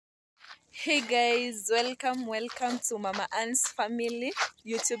Hey guys, welcome to Mama Ann's family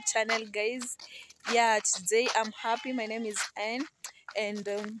YouTube channel, guys. Yeah, today I'm happy. My name is Anne, and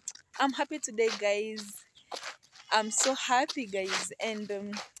I'm happy today, guys. I'm so happy, guys, and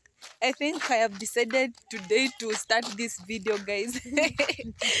I think I have decided today to start this video, guys.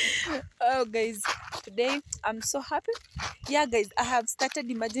 Oh, guys, today I'm so happy. Yeah, guys, I have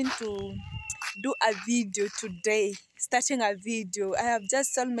started. Imagine to do a video today, starting a video. I have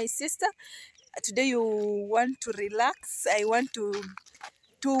just told my sister today you want to relax. I want to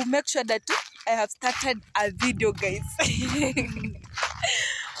make sure that I have started a video, guys.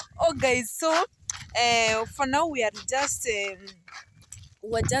 Oh, guys, so for now we're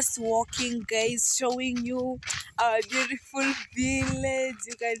just walking, guys, showing you our beautiful village.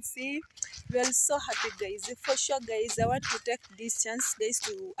 You can see we are so happy, guys. For sure, guys, I want to take this chance, guys,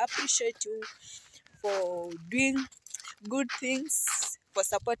 to appreciate you for doing good things, for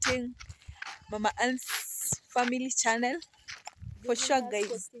supporting Mama Ann's family channel. For sure,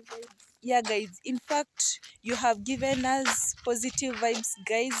 guys. Yeah, guys, in fact, you have given us positive vibes,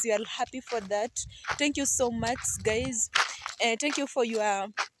 guys. We are happy for that. Thank you so much, guys. And thank you for your,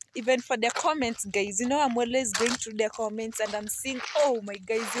 even for the comments, guys. You know, I'm always going through the comments and I'm seeing, oh my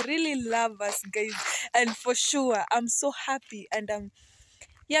guys, you really love us, guys. And for sure, I'm so happy. And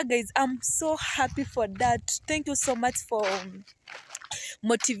yeah, guys, I'm so happy for that. Thank you so much for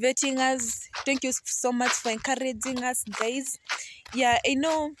motivating us. Thank you so much for encouraging us, guys. Yeah, I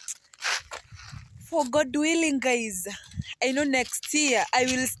know, for God willing, guys, I know next year I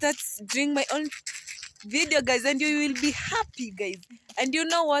will start doing my own video, guys, and you will be happy, guys. And you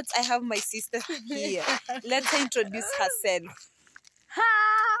know what? I have my sister here. Let her introduce herself.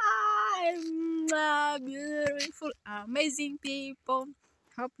 Hi, beautiful, amazing people.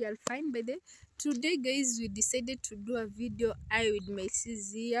 Hope you're fine by the today, guys. We decided to do a video. I with my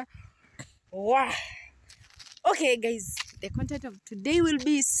sis here. Wow. Okay, guys. The content of today will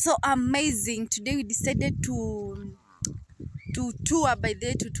be so amazing. Today we decided to tour by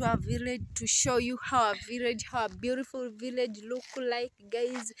the to tour village to show you how a beautiful village look like,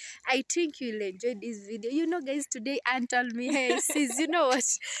 guys. I think you'll enjoy this video. You know, guys, today Anne told me, hey sis, you know what,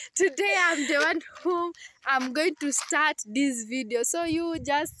 today I'm the one who I'm going to start this video, so you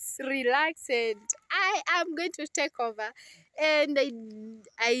just relax and I am going to take over. And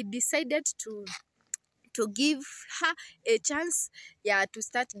I decided to give her a chance, yeah, to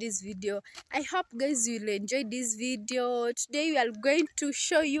start this video. I hope, guys, you'll enjoy this video. Today we are going to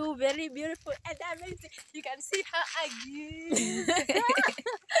show you very beautiful and amazing. You can see her again.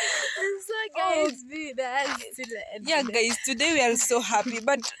 So guys, be that. Yeah, guys, today we are so happy,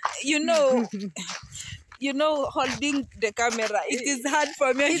 but you know, holding the camera, it is hard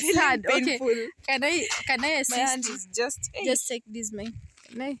for me. It's hard. Painful. Okay, can I assist? My hand is just take this mic.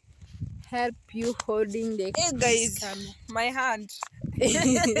 Can I help you holding the guys, camera? my hand.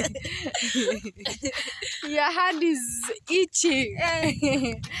 Your hand is itching.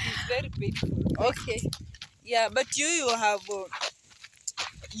 It's very painful. Okay. Yeah, but you have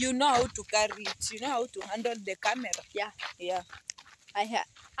you know how to carry it, you know how to handle the camera. Yeah,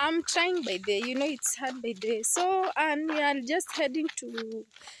 I'm trying by the, it's hard by the. So, and we are just heading to,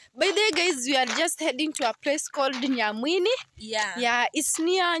 by the, guys, we are just heading to a place called Nyamwini. Yeah, it's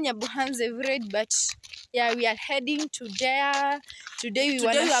near Nyabuhanze village, but yeah, we are heading to there. Today we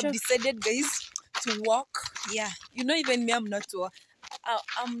have decided, guys, to walk. Yeah, you know, even me, I'm not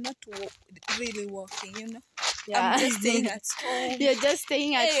really walking, you know. Yeah. I'm just staying at home. You're just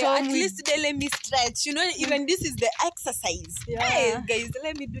staying at home. At least today, let me stretch. You know, even this is the exercise. Yeah. Hey, guys,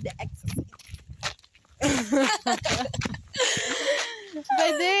 let me do the exercise.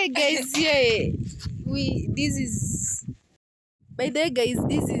 By the way, guys, yeah, this is, by the way, guys,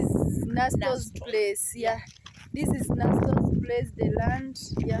 this is Nasto's place. Yeah, this is Nasto's place, the land.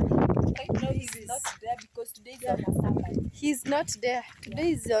 Yeah. Right now, he's not there because today is on a Sabbath. He's not there.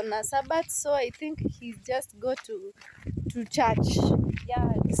 Today is on a Sabbath, so I think he's just go to church.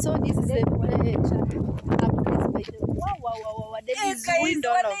 Yeah. So this is a place by the wow. There is wind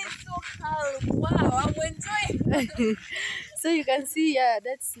all over. So hard. Wow, I'm enjoying. So you can see, yeah,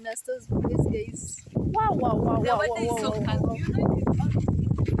 that's Nasto's place, guys. Wow. The weather is so calm. You know,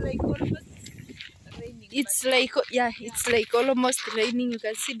 it's like almost raining. It's like, yeah, it's like almost raining. You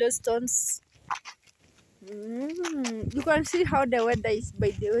can see those stones. You can see how the weather is,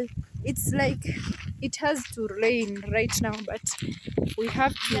 by the way. It's like it has to rain right now, but we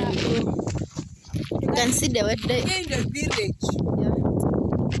have to go. You can see the weather. Here in the village. Yeah.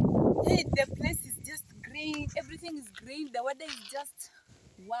 Hey, the place is just green. Everything is green. The weather is just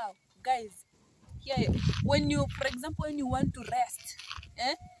wow, guys. Here, when you, for example, when you want to rest,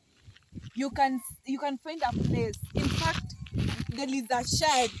 you can find a place. In fact, there is a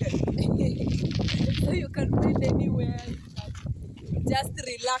shed. So you can find anywhere just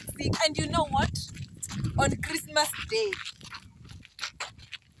relaxing. And you know what? On Christmas Day,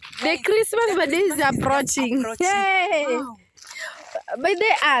 The Christmas birthday is approaching. Yay! Wow. By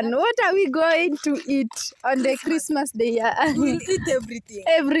the end, what are we going to eat on the Christmas day? Yeah. We'll eat everything.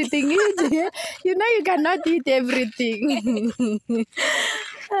 Everything. You know you cannot eat everything.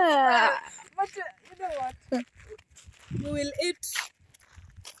 But you know what? We will eat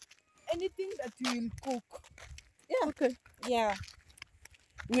anything that we will cook. Yeah. Okay. Yeah.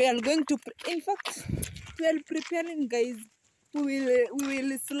 We are going to, in fact, we are preparing, guys. We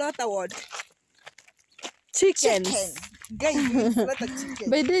will slaughter what? Chickens. Chicken. Guys, we will slaughter chicken.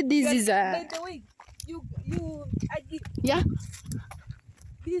 By the this is By the way, yeah.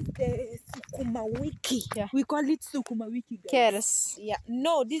 this is the Sukuma Wiki. Yeah. We call it Sukuma Wiki, guys. Kales. Yeah.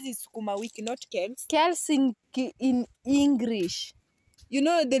 No, this is Sukuma Wiki, not kales. Kales in English. You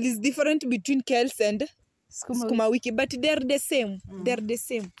know there is difference between kales and Sukuma Sukuma Wiki, but they're the same. Mm. They're the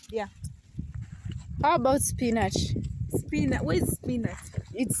same. Yeah. How about spinach? Spinach. Where is spinach?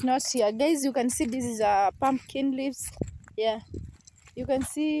 It's not here, guys. You can see this is a pumpkin leaves. Yeah, you can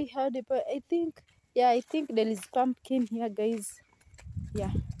see how the I think there is pumpkin here, guys.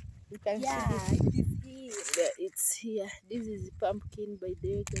 Yeah, you can see this. it is here. Yeah, it's here. This is pumpkin by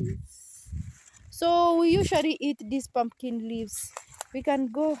there, guys. So we usually eat these pumpkin leaves. We can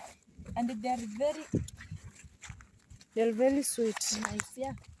go, And they're very sweet. nice.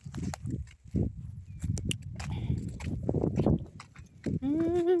 Yeah.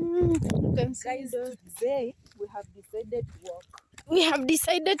 You can see Guys, the, today we have decided to walk. we have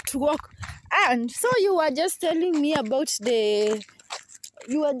decided to walk. And so you were just telling me about the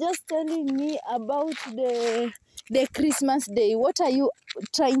Christmas day. What are you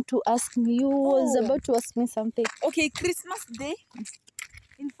trying to ask me? You was Oh. about to ask me something. Okay, Christmas Day.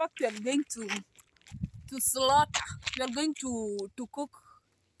 In fact, we are going to slaughter. We are going to cook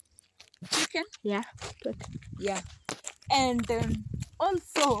chicken. Yeah. Yeah. And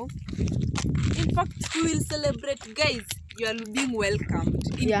also, in fact, we will celebrate, guys. You are being welcomed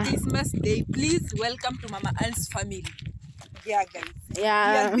in Yeah. Christmas Day. Please welcome to Mama Anne's family. Yeah, guys.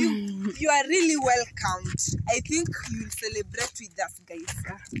 Yeah. You are really welcomed. I think you will celebrate with us, guys.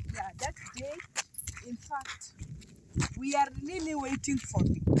 Yeah, that day, in fact, we are really waiting for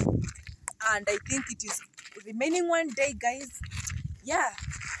it. And I think it is remaining one day, guys. Yeah,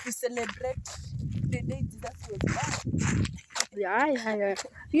 to celebrate the day Jesus was born. Yeah.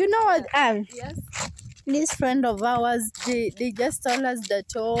 You know what, Yes. this friend of ours, they just told us that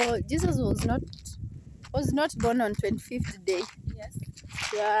Jesus was not born on 25th day. Yes.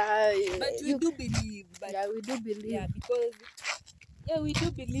 Yeah. But we do believe. But yeah, we do believe. yeah, we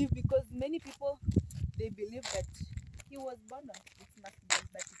do believe because many people they believe that he was born on Christmas Day,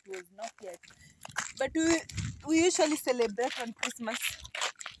 but it was not yet. But we usually celebrate on Christmas.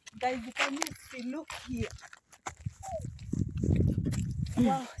 Guys, you can see, look here.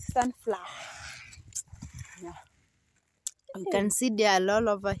 Wow, sunflower. Yeah. You can see there are a lot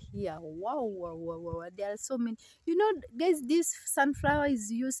over here. Wow. There are so many. You know, guys, this sunflower is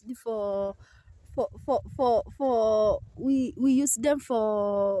used for we use them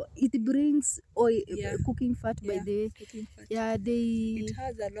for it brings oil, Yeah. cooking fat by Yeah, the cooking fat. yeah they It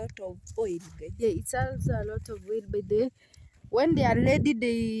has a lot of oil, guys. yeah it has a lot of oil by the when they are ready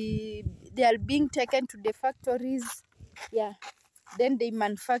they are being taken to the factories. Yeah, then they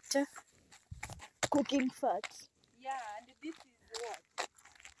manufacture cooking fat. Yeah, and this is what?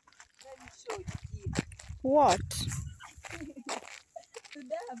 Let me show you here. What?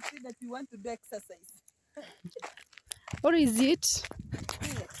 Today I've seen that you want to do exercise. What is it?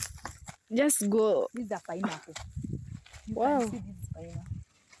 Just go. This is a pineapple. You Wow. can see this is pineapple.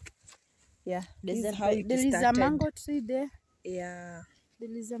 Yeah, this There is how it is a started. mango tree there. Yeah.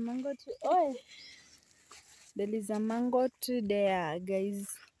 There is a mango tree. Oh, there is a mango tree there, guys.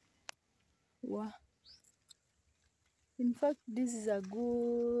 Wow. In fact, this is a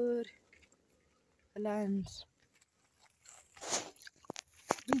good land.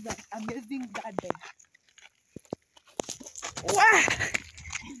 This is an amazing garden. Wow.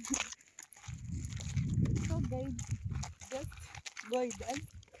 So guys, just go ahead.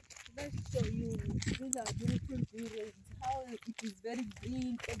 Let's show you. These are beautiful village. How it is very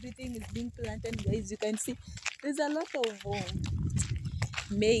green. Everything is being planted, guys. You can see there's a lot of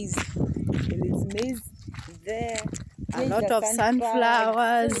maize. There is maize there. A There is lot of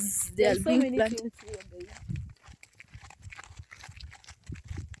sunflowers. They are There's so being many planted. things here, guys.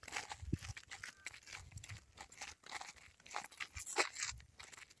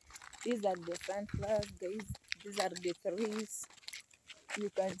 These are the sunflowers, guys. These are the trees. You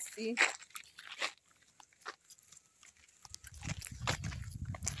can see.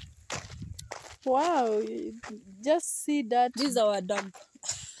 Wow, just see that. This is our dog.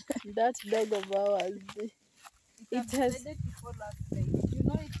 That dog of ours. It has. Decided to follow us, guys. You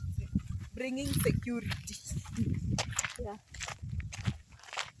know, it's bringing security. Yeah.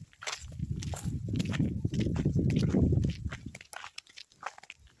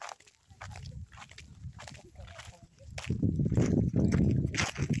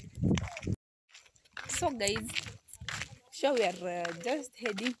 So, guys, sure we are just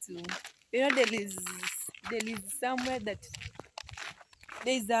heading to. You know, there is somewhere that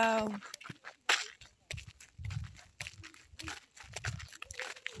there's a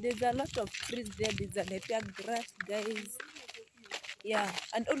lot of trees there. There's a napier grass, guys. Yeah,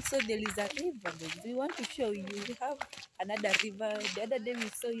 and also there is a river, guys. We want to show you. We have another river. The other day we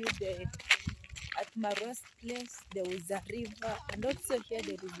saw you there at Maro's place. There was a river, and also here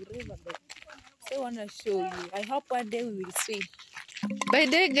there is a river, guys. So I want to show you. I hope one day we will swim. By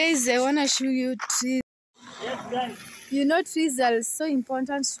the way, guys, I want to show you trees. Yes, guys. You know, trees are so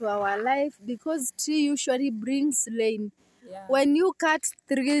important to our life because tree usually brings rain. Yeah. When you cut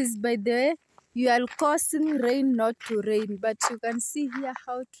trees, by the way, you are causing rain not to rain. But you can see here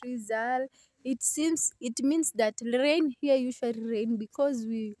how trees are. It means that rain here usually rain because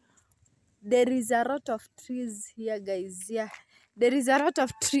there is a lot of trees here, guys. Yeah, there is a lot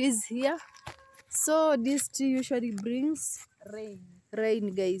of trees here. So this tree usually brings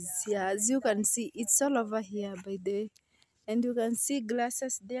rain, guys. Yeah, as you can see, it's all over here, by the way. And you can see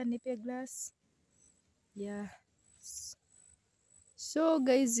glasses there, napier glass. Yeah. So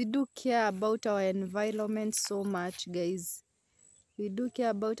guys, we do care about our environment so much, guys. We do care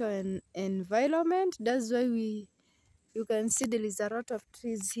about our environment. That's why you can see there is a lot of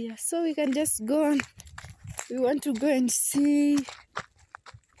trees here. So we can just go on. We want to go and see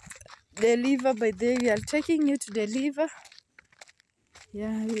the river. By the way, we are taking you to the river.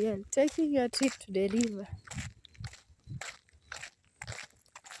 Yeah, we are taking your trip to the river.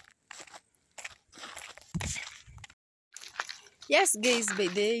 Yes, guys, by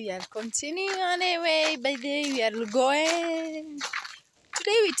the way, we are continuing on the way. By the way, we are going.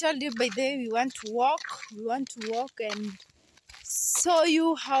 Today we told you, by the way, we want to walk. We want to walk and show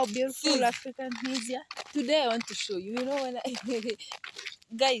you how beautiful African is. Yeah. Today I want to show you. You know when I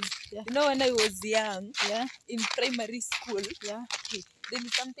guys, Yeah. you know when I was young, Yeah. in primary school, Yeah. there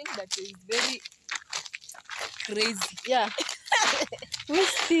is something that is very crazy. Yeah. Which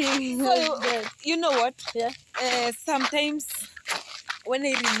thing? So you know what? Yeah. Sometimes when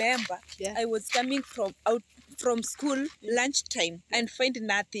I remember, Yeah. I was coming from school lunchtime and find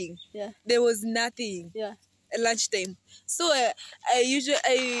nothing. Yeah. There was nothing. Yeah. Lunchtime. So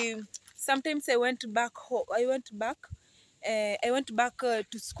sometimes I went back home. I went back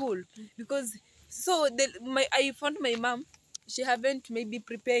to school because I found my mom. She haven't maybe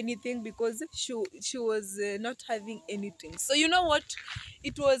prepared anything because she was not having anything. So you know what?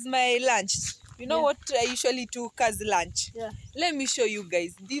 It was my lunch. You know Yeah. what I usually took as lunch? Yeah. Let me show you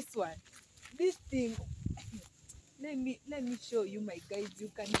guys this one. This thing. Let me show you, my guys. You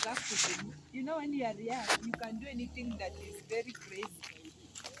can laugh with it. You know when you are young, you can do anything that is very crazy.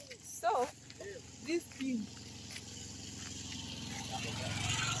 So this thing.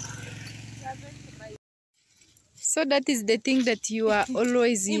 So that is the thing that you are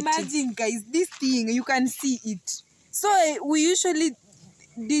always eating. Imagine, guys, this thing, you can see it. So we usually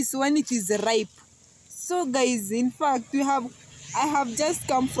this when it is ripe. So guys, in fact, I have just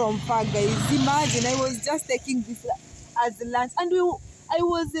come from far, guys. Imagine I was just taking this as lunch, and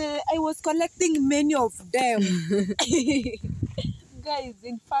I was collecting many of them. Guys,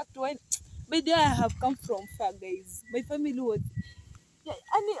 in fact, by the way, I have come from far, guys. My family was, yeah,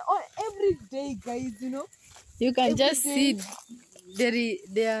 I mean, every day, guys, you know. You can Every just day. see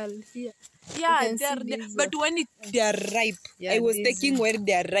they are here. Yeah, can they are see there. these, But when they are ripe, Yeah, I was these, taking when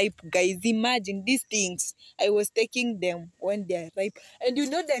they are ripe, guys. Imagine these things. I was taking them when they are ripe. And you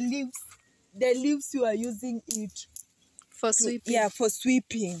know the leaves you are using it for sweeping. yeah, for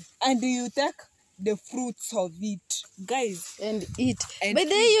sweeping. And you take the fruits of it, guys. And eat. And But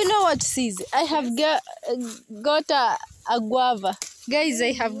then you know what, sis? I have got a guava. Guys,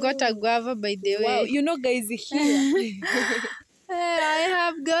 I have got a guava, by the Wow, way. you know, guys, here. I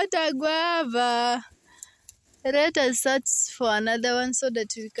have got a guava. Let us search for another one so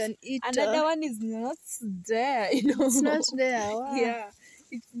that we can eat. Another one is not there, you know. It's not there. Wow. Yeah,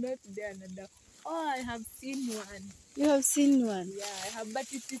 it's not there. Another. Oh, I have seen one. You have seen one. Yeah, I have, but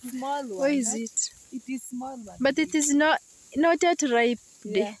it is small one. Where is it? It is small one. But it is not yet ripe.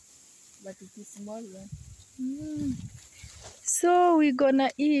 Yeah. but it is small one. So we're gonna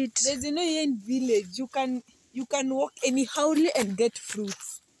eat. There's here in village you can walk anyhow and get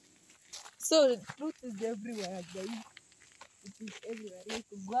fruits. So fruit is everywhere, guys. It is everywhere. Like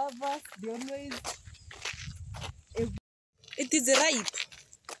guavas, they always. It is ripe.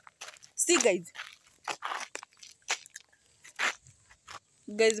 See, guys.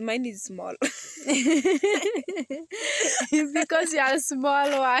 Guys, mine is small. Because you are a small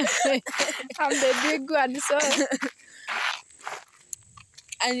one. I'm the big one, so.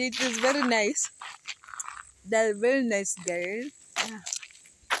 And it is very nice. They're very nice, guys. Yeah.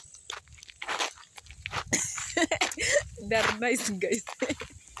 They're nice, guys.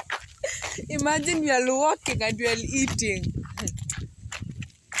 Imagine you are walking and you are eating.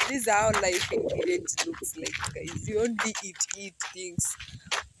 This is how life in village looks like, guys. You only eat things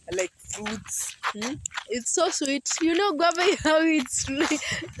like fruits. It's so sweet. You know, guava, how it's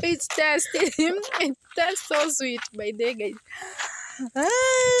tasty. It tastes so sweet by the guys.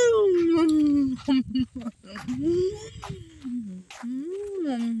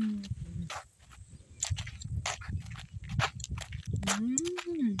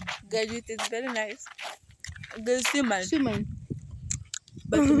 Guys, it is very nice. Guys, see mine. See mine.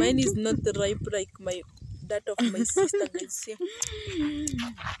 But mine is not ripe like that of my sister, guys. See.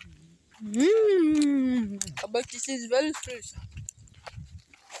 But it is very fresh.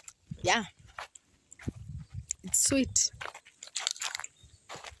 Yeah. It's sweet.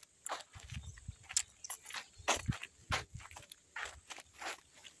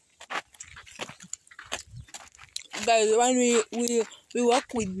 Guys, when we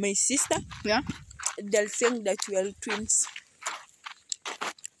work with my sister, Yeah. they're saying that we are twins.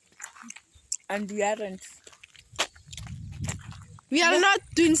 And we aren't. We are not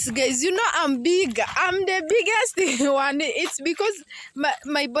twins, guys. You know, I'm big. I'm the biggest one. It's because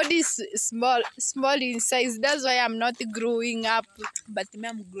my body is small in size. That's why I'm not growing up. But me,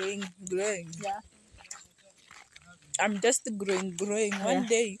 I'm growing. Yeah. I'm just growing. One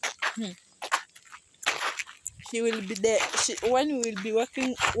day, she will be there. When we will be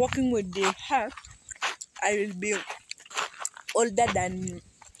working with her, I will be older than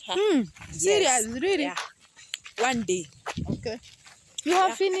her. Serious, really? Yeah. One day. Okay. You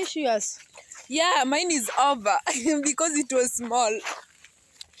have finished yours. Yeah, mine is over because it was small.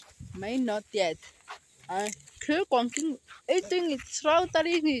 Mine not yet. I keep eating it,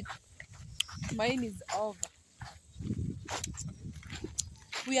 slaughtering it. Mine is over.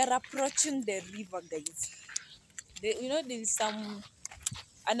 We are approaching the river, guys. You know, there is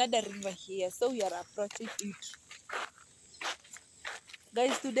another river here, so we are approaching it.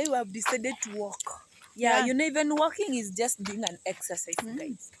 Guys, today we have decided to walk. Yeah, you know, even walking is just being an exercise,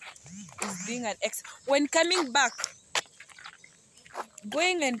 guys. It's being an exercise. When coming back,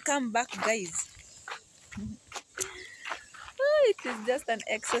 going and come back, guys. It is just an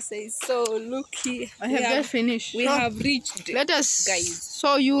exercise. So look here. I have just finished. We have reached. Let us guys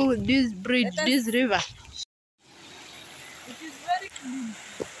show you this bridge, this river. It is very clean.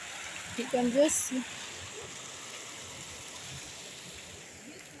 You can just see.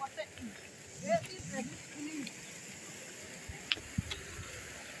 This water is very clean.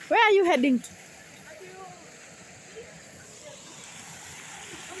 Where are you heading to?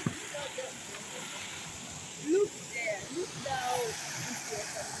 Look there. Look down.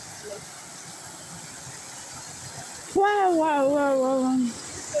 Wow.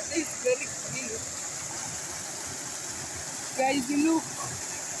 This water is very clean. Guys, look.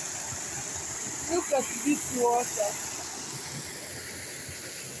 Look at this water.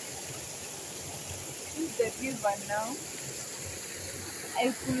 This is the river now. I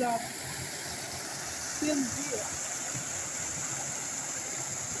pull up. Swim here.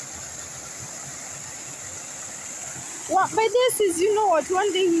 Well, by this is, you know what,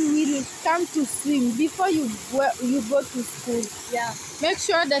 one day we will come to swim before you go to school. Yeah. Make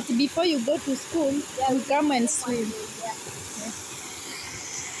sure that before you go to school, you come and swim. Yeah.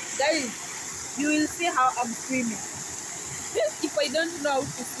 Guys, you will see how I'm swimming. If I don't know how to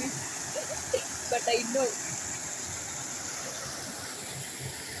swim, but I know.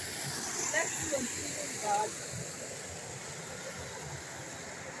 Next one, swimming God.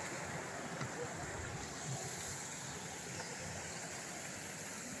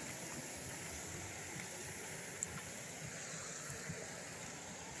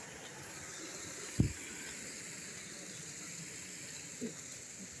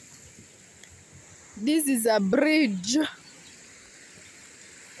 This is a bridge.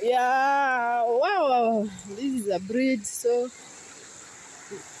 Yeah, wow. This is a bridge, so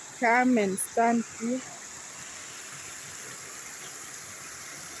come and stand here.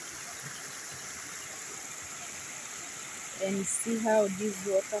 and see how this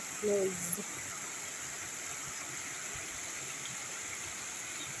water flows.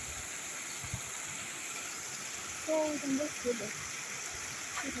 So we can just do that.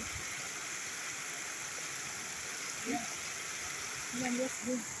 Yeah, we can just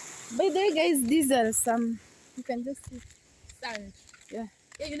do. By the way, guys, these are some. You can just see Sand. Yeah.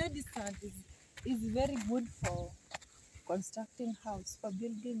 Yeah, you know this sand is very good for constructing house, for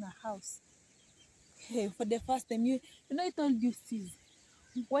building a house. Hey, for the first time, you know I told you sis,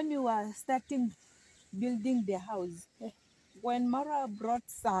 when you were starting building the house, when Mara brought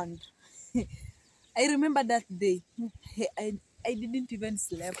sand, I remember that day. I didn't even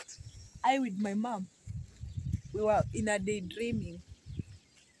slept. I with my mom, we were in a daydreaming.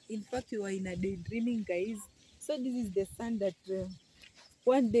 In fact, we were in a daydreaming, guys. So this is the sand that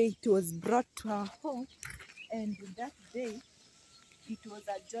one day it was brought to our home, and that day it was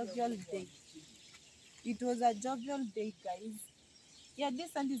a jovial day. It was a jovial day, guys. Yeah,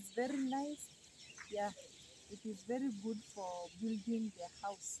 this sand is very nice. Yeah, it is very good for building the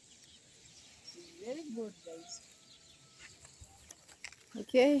house. It's very good, guys.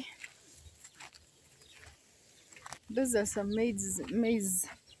 Okay. Those are some maize.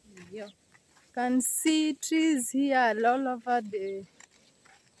 Yeah. Can see trees here all over the.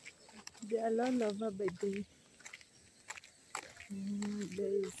 They are all over by the.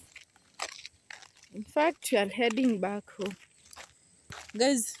 Days. In fact, we are heading back home.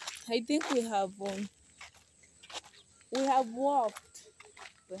 Guys, I think we have walked. We have walked.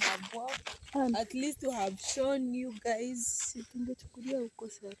 And At least we have shown you guys.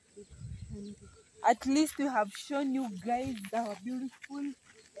 At least we have shown you guys our beautiful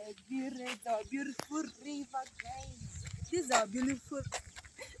village, our beautiful river, guys. This is our beautiful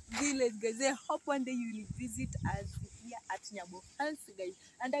village, guys. I hope one day you will visit us here at Nyabohansi, guys.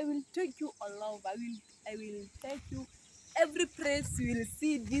 And I will take you all over. I will take you every place. You will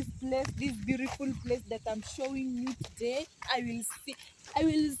see this place, this beautiful place that I'm showing you today. I will see.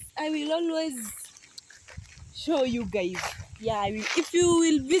 I will always show you guys. Yeah, I will. If you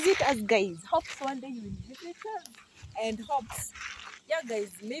will visit us, guys, hopes one day you will visit us, and hopes, yeah,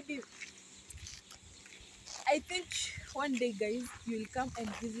 guys, maybe I think one day, guys, you will come and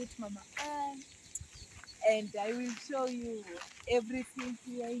visit Mama Ann, and I will show you everything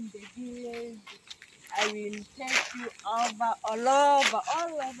here in the village. I will take you all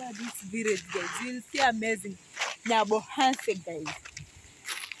over this village, guys. You'll see amazing Nyabohansi, guys.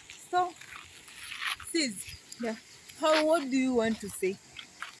 So, sis, yeah. what do you want to say?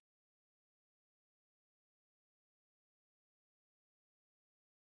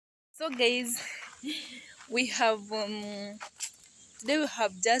 So, guys, we have today we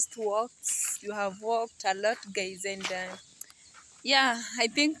have just walked. You have walked a lot, guys, and yeah, I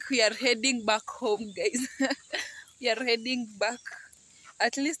think we are heading back home, guys. We are heading back.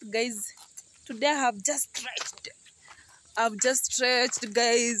 At least, guys, today I have just stretched. I've just stretched,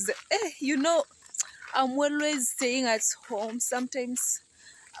 guys. You know, I'm always staying at home. Sometimes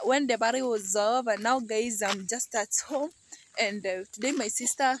when the party was over, now, guys, I'm just at home. And today my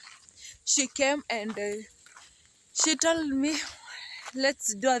sister, she came and she told me,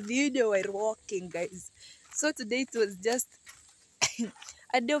 let's do a video while walking, guys. So today it was just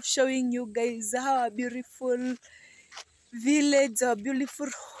a day of showing you guys how a beautiful village, a beautiful,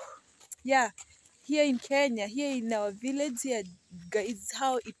 yeah, here in Kenya, here in our village here, guys,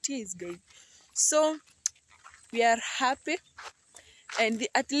 how it is, guys. So we are happy, and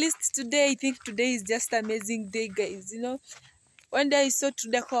at least today, I think today is just amazing day, guys. You know, one day I saw to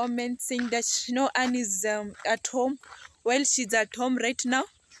the comments saying that, you know, Anne is at home. Well, she's at home right now.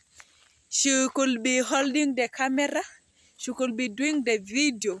 She could be holding the camera. She could be doing the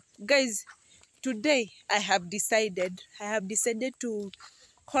video. Guys, today I have decided to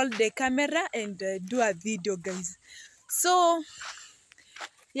hold the camera and do a video, guys. So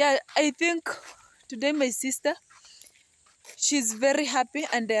yeah, I think today my sister, she's very happy,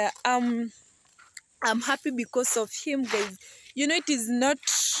 and I'm happy because of him, guys. You know, it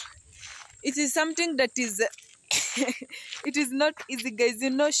is something that is it is not easy, guys.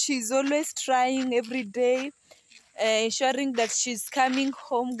 You know, she's always trying every day, ensuring that she's coming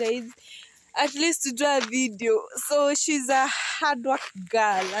home, guys, at least to do a video. So she's a hard work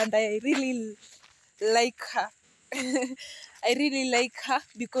girl, and I really like her. I really like her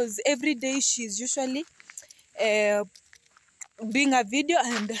because every day she's usually uh, doing a video,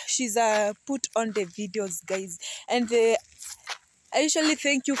 and she's put on the videos, guys. And I usually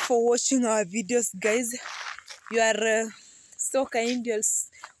thank you for watching our videos, guys. You are so kind, you're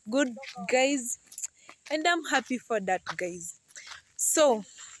good, guys, and I'm happy for that, guys. So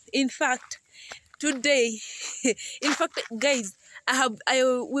in fact, today. In fact, guys,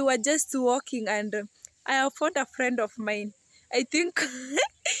 we were just walking and I have found a friend of mine. I think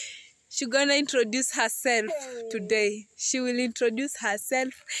she's gonna introduce herself today. She will introduce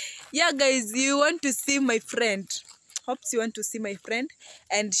herself. Yeah, guys, you want to see my friend. Hopes you want to see my friend,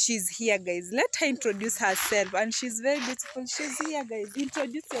 and she's here, guys. Let her introduce herself, and she's very beautiful. She's here, guys.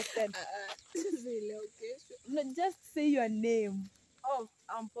 Introduce yourself. Really, okay. No, just say your name. Oh,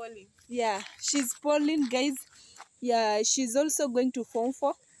 I'm Pauline. Yeah, she's Pauline, guys. Yeah, she's also going to Form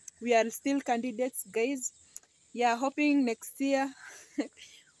 4. We are still candidates, guys. Yeah, hoping next year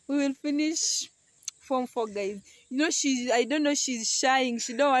we will finish Form 4, guys. You know, I don't know, she's shying.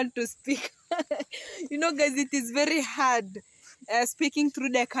 She don't want to speak. You know, guys, it is very hard speaking through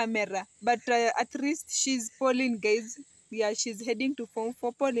the camera. But at least she's Pauline, guys. Yeah, she's heading to Form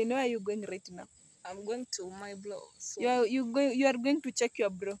 4. Pauline, where are you going right now? I'm going to my blog. So. You are going to check your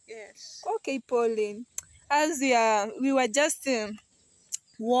bro. Yes. Okay, Pauline. As we were just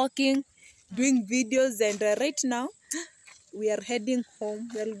walking, doing videos, and right now we are heading home.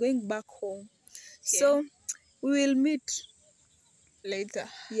 We are going back home. Yeah. So we will meet Later.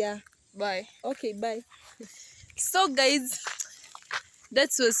 Yeah. Bye. Okay, bye. So, guys, that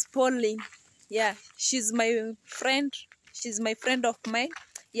was Pauline. Yeah, she's my friend. She's my friend of mine.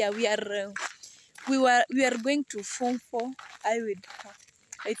 Yeah, we are going to Form 4. I with her.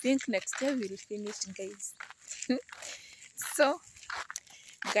 I think next year we'll finish, guys. So,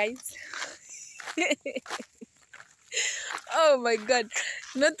 guys. Oh my god.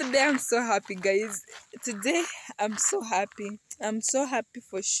 Not today, I'm so happy, guys. Today I'm so happy. I'm so happy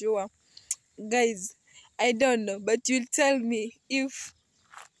for sure. Guys, I don't know, but you'll tell me if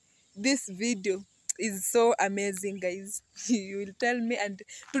this video is so amazing, guys. You will tell me, and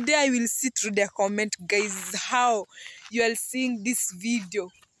today I will see through the comment, guys, how you are seeing this video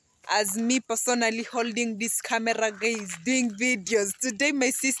as me personally holding this camera, guys, doing videos. Today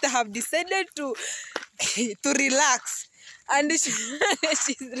my sister have decided to relax, and she's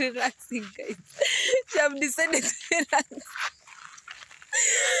relaxing, guys. She have decided to relax.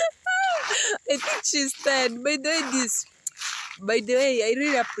 I think she's tired. By the way, I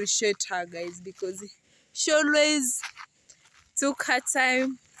really appreciate her, guys, because she always took her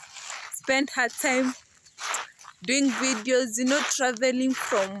time, spent her time doing videos, you know, traveling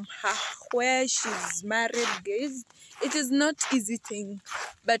from her where she's married, guys. It is not easy thing,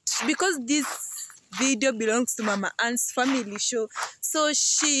 but because this video belongs to Mama Ann's family show, so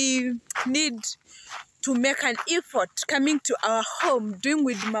she need to make an effort coming to our home, doing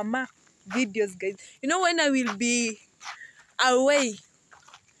with Mama videos, guys. You know, when I will be away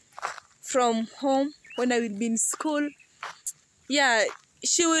from home, when I will be in school, yeah,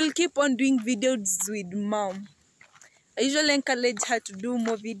 she will keep on doing videos with Mom. I usually encourage her to do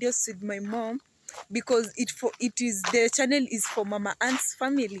more videos with my mom because the channel is for Mama Ann's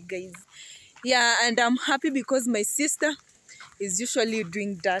family, guys. Yeah, and I'm happy because my sister is usually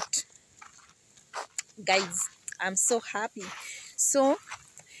doing that, guys. I'm so happy. So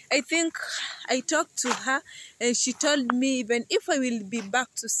I think I talked to her and she told me even if I will be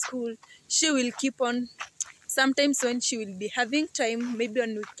back to school, she will keep on. Sometimes when she will be having time, maybe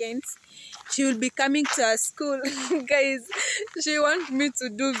on weekends, she will be coming to our school. Guys, she wants me to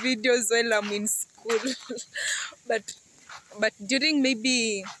do videos while I'm in school. but during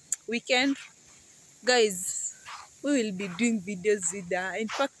maybe weekend, guys, we will be doing videos with her. In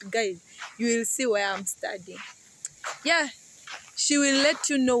fact, guys, you will see where I'm studying. Yeah, she will let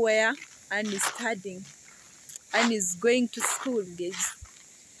you know where Anne is studying. Anne is going to school, guys.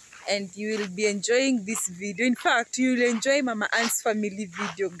 And you will be enjoying this video. In fact, you will enjoy Mama Ann's family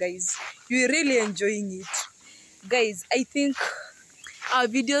video, guys. You will really enjoying it. Guys, I think our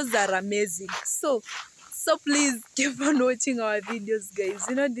videos are amazing. So please keep on watching our videos, guys.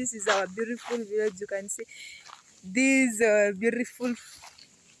 You know, this is our beautiful village. You can see these beautiful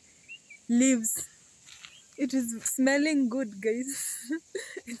leaves. It is smelling good, guys.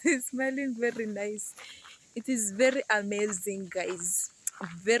 It is smelling very nice. It is very amazing, guys.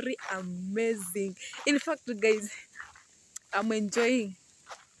 Very amazing. In fact, guys, I'm enjoying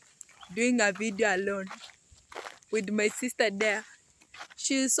doing a video alone with my sister there.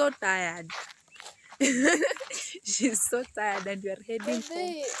 She's so tired. She's so tired and we are heading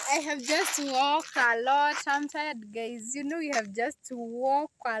home. I have just walked a lot. I'm tired, guys. You know, you have just to walk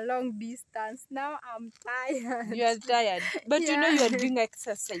a long distance. Now I'm tired. You are tired, but you know you are doing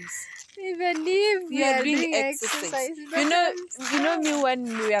exercise. Even if you are doing exercise. You know me when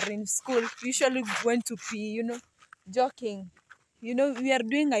we are in school, we usually went to pee, you know, jogging. You know, we are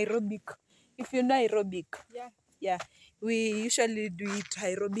doing aerobic. If you know aerobic. Yeah. Yeah. We usually do it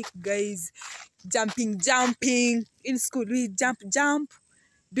aerobic, guys. jumping. In school, we jump,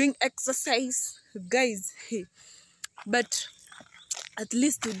 doing exercise, guys. Hey. But at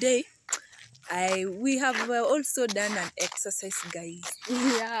least today, we have also done an exercise, guys.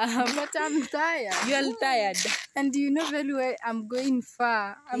 Yeah, but I'm tired. You are tired. And you know very well I'm going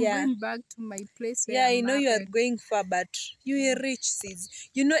far. I'm going back to my place where I I'm know you are married. going far, but you will reach, sis.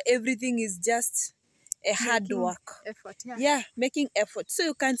 You know everything is just a hard Making work. effort, yeah. Yeah, making effort. So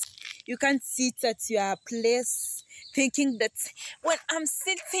you can't sit at your place thinking that when I'm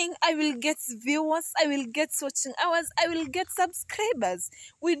sitting, I will get viewers, I will get watching hours, I will get subscribers.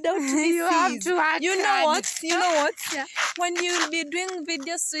 Without this, You have to work you know hard. what? You know what? Yeah. When you will be doing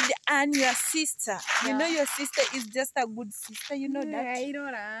videos with Anne, your sister, you know your sister is just a good sister. You know that, I know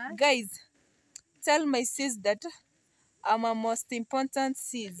that. guys. Tell my sis that I'm a most important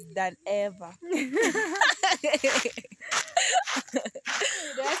sis than ever.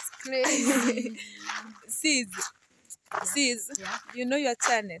 That's crazy. Sis, you know your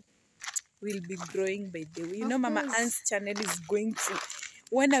channel will be growing by the way. You know Mama Anne's channel is going to,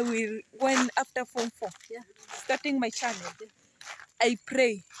 when after Form 4, starting my channel, I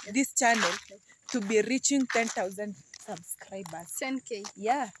pray this channel to be reaching 10,000 subscribers. 10K.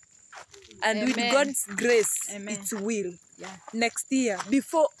 Yeah. And Amen. with God's grace, Amen. it will. Yeah. Next year,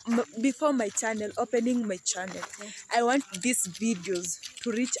 before my channel, opening my channel, I want these videos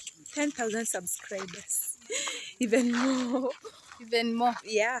to reach 10,000 subscribers. Even more. Even more.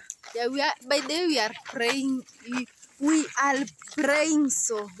 Yeah. Yeah, by the way, we are praying. We are praying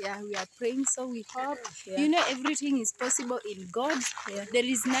so. Yeah, we are praying so. We hope. Yeah. You know, everything is possible in God. Yeah. There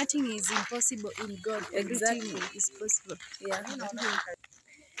is nothing is impossible in God. Everything is possible.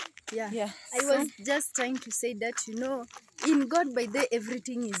 Yeah. Yeah. I was just trying to say that, you know, in God, by the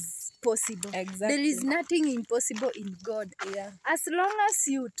everything is possible. Exactly. There is nothing impossible in God. Yeah. As long as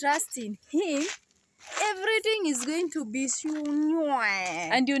you trust in Him, everything is going to be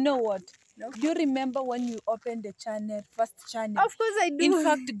And you know what? No? Do you remember when you opened the channel, first channel? Of course I do. In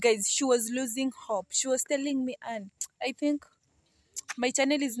fact, guys, she was losing hope. She was telling me, Anne, I think my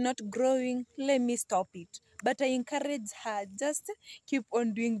channel is not growing. Let me stop it. But I encourage her, just keep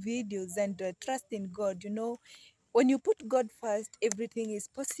on doing videos and trust in God. You know, when you put God first, everything is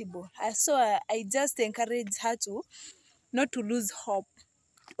possible. So I just encourage her to not to lose hope,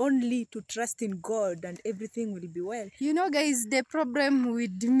 only to trust in God, and everything will be well. You know, guys, the problem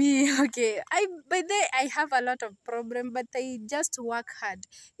with me, okay, I have a lot of problem, but I just work hard.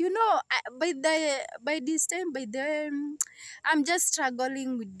 You know, by this time, I'm just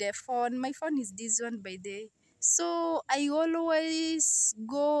struggling with the phone. My phone is this one, by the. So I always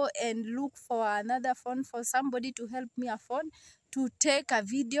go and look for another phone, for somebody to help me a phone to take a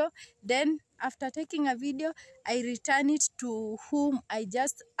video. Then after taking a video, I return it to whom I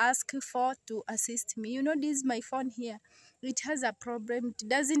just ask for to assist me. You know, this is my phone here. It has a problem. It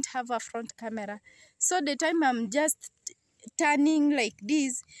doesn't have a front camera. So the time I'm just turning like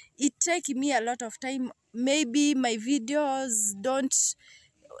this, it takes me a lot of time. Maybe my video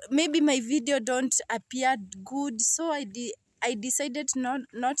don't appear good. So I decided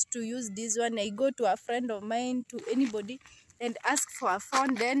not to use this one. I go to a friend of mine, to anybody, and ask for a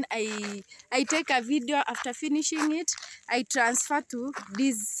phone. Then I take a video. After finishing it, I transfer to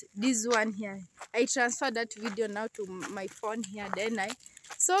this one here. I transfer that video now to my phone here.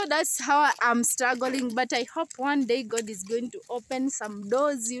 So that's how I'm struggling. But I hope one day God is going to open some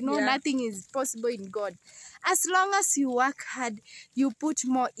doors. You know, nothing is possible in God. As long as you work hard, you put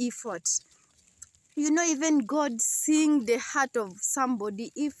more effort. You know, even God seeing the heart of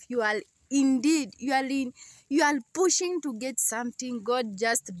somebody. If you are indeed, you are pushing to get something, God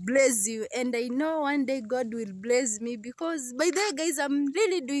just bless you. And I know one day God will bless me, because by the way, guys, I'm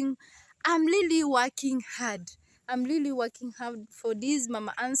really working hard. I'm really working hard for this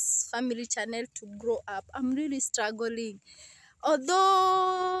Mama Anne's family channel to grow up. I'm really struggling.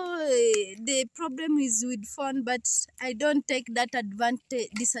 Although the problem is with phone, but I don't take that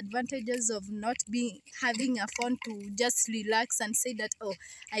disadvantages of not having a phone to just relax and say that, oh,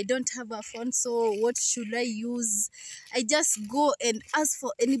 I don't have a phone, so what should I use? I just go and ask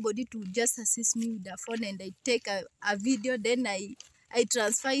for anybody to just assist me with the phone, and I take a video. Then I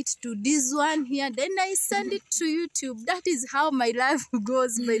transfer it to this one here, then I send it to YouTube. That is how my life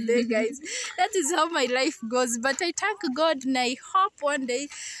goes, by the way, guys. That is how my life goes. But I thank God, and I hope one day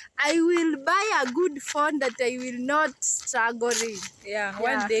I will buy a good phone that I will not struggle in. Yeah,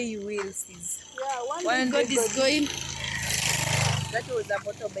 one day you will, sis. Yeah, one day God is going. That was a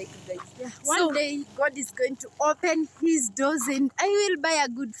motorbike, guys. Yeah, one day God is going to open His doors, and I will buy a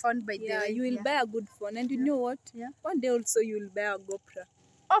good phone, by the way. You will buy a good phone, and you know what? Yeah. One day also you will buy a GoPro.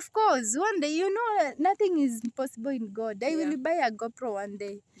 Of course, one day, you know, nothing is impossible in God. I Yeah. will buy a GoPro one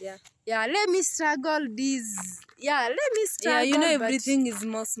day. Yeah. Yeah, let me struggle this. Yeah, let me struggle. Yeah, you know, but everything is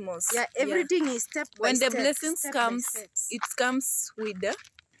most. yeah, everything is step by When step. the blessings step by comes, steps. it comes with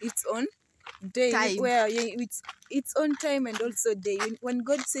its own day, Time. where it's its own time and also day. When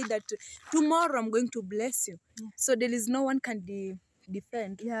God said that tomorrow I'm going to bless you, so there is no one can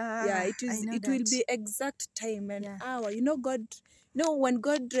defend. Yeah, It I is. know It will that. be exact time and Yeah. hour. You know, God. No, when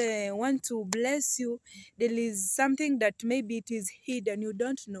God want to bless you, there is something that maybe it is hidden. You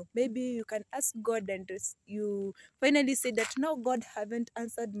don't know. Maybe you can ask God, and you finally say that no, God haven't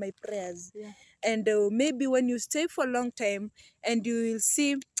answered my prayers. Yeah. And maybe when you stay for a long time, and you will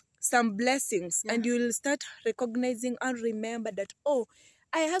see some blessings, Yeah. and you will start recognizing and remember that, oh,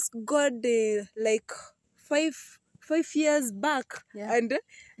 I asked God like 5 years back, Yeah. and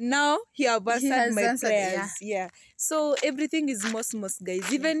now he have He answered has my answered, prayers. Yeah. So everything is most,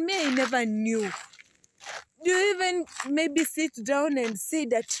 guys. Even me, I never knew. You even maybe sit down and say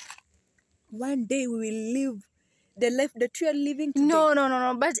that one day we will live the life that you are living today.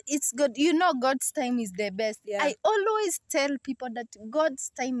 No. But it's good. You know, God's time is the best. Yeah. I always tell people that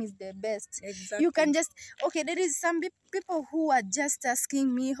God's time is the best. Exactly. You can just, okay, there is some people who are just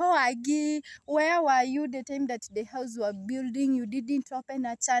asking me, oh, Agi, where were you the time that the house were building? You didn't open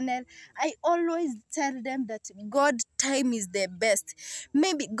a channel. I always tell them that God's time is the best.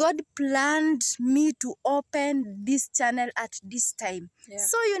 Maybe God planned me to open this channel at this time. Yeah.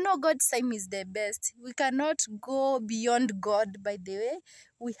 So, you know, God's time is the best. We cannot go beyond God, by the way.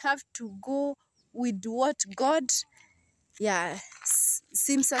 We have to go with what God,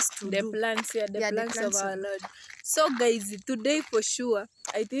 seems us to The do. plans, the Yeah, the plans plans of our of God. Lord. So guys, today for sure,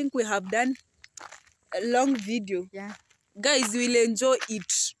 I think we have done a long video. Yeah. Guys, you will enjoy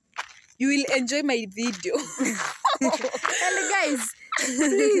it. You will enjoy my video. And guys,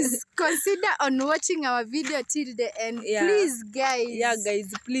 please consider on watching our video till the end. Yeah. Please, guys. Yeah,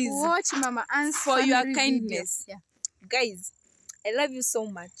 guys, please. Watch Mama Ann's For your family kindness. video. Guys, I love you so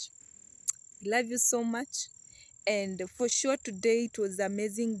much. I love you so much. And for sure today it was an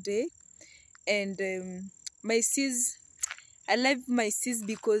amazing day. And my sis, I love my sis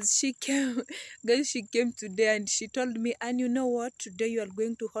because she came, guys, she came today and she told me, and you know what, today you are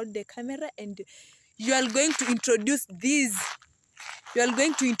going to hold the camera and you are going to introduce these. You are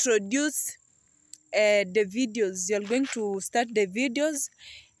going to introduce the videos. You are going to start the videos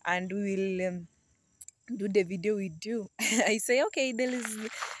and we will do the video with you. I say, okay, there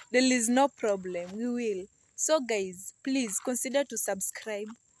is no problem. We will. So guys, please consider to subscribe.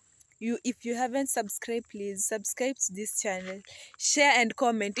 If you haven't subscribed, please subscribe to this channel, share and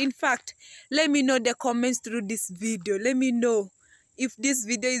comment. In fact, let me know the comments through this video. Let me know if this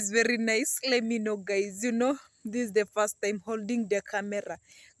video is very nice. Let me know, guys. You know, this is the first time holding the camera.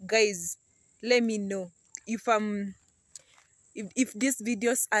 Guys, let me know if if these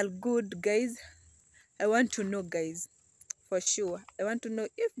videos are good, guys. I want to know, guys, for sure. I want to know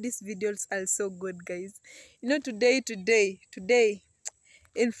if these videos are so good, guys. You know, today,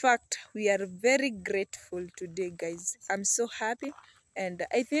 in fact, we are very grateful today, guys. I'm so happy, and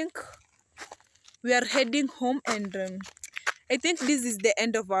I think we are heading home, and I think this is the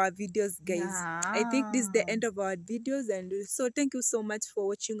end of our videos, guys. I think this is the end of our videos, and so thank you so much for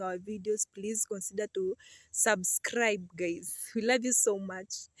watching our videos. Please consider to subscribe, guys. We love you so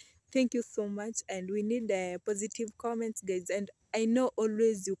much. Thank you so much, and we need positive comments, guys. And I know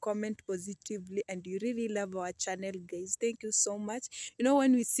always you comment positively, and you really love our channel, guys. Thank you so much. You know,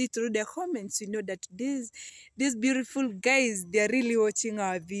 when we see through the comments, you know that these beautiful guys, they are really watching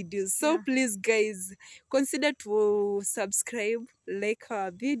our videos. So please, guys, consider to subscribe, like our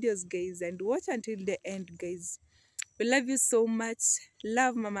videos, guys, and watch until the end, guys. We love you so much.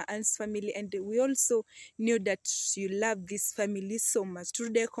 Love Mama Ann's family, and we also know that you love this family so much. Through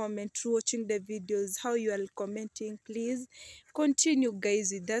the comment, through watching the videos, how you are commenting, please continue, guys,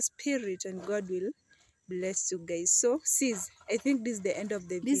 with that spirit, and God will bless you, guys. So sis, I think this is the end of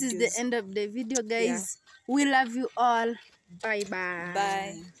the video. This is the end of the video, guys. We love you all. Bye.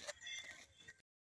 Bye.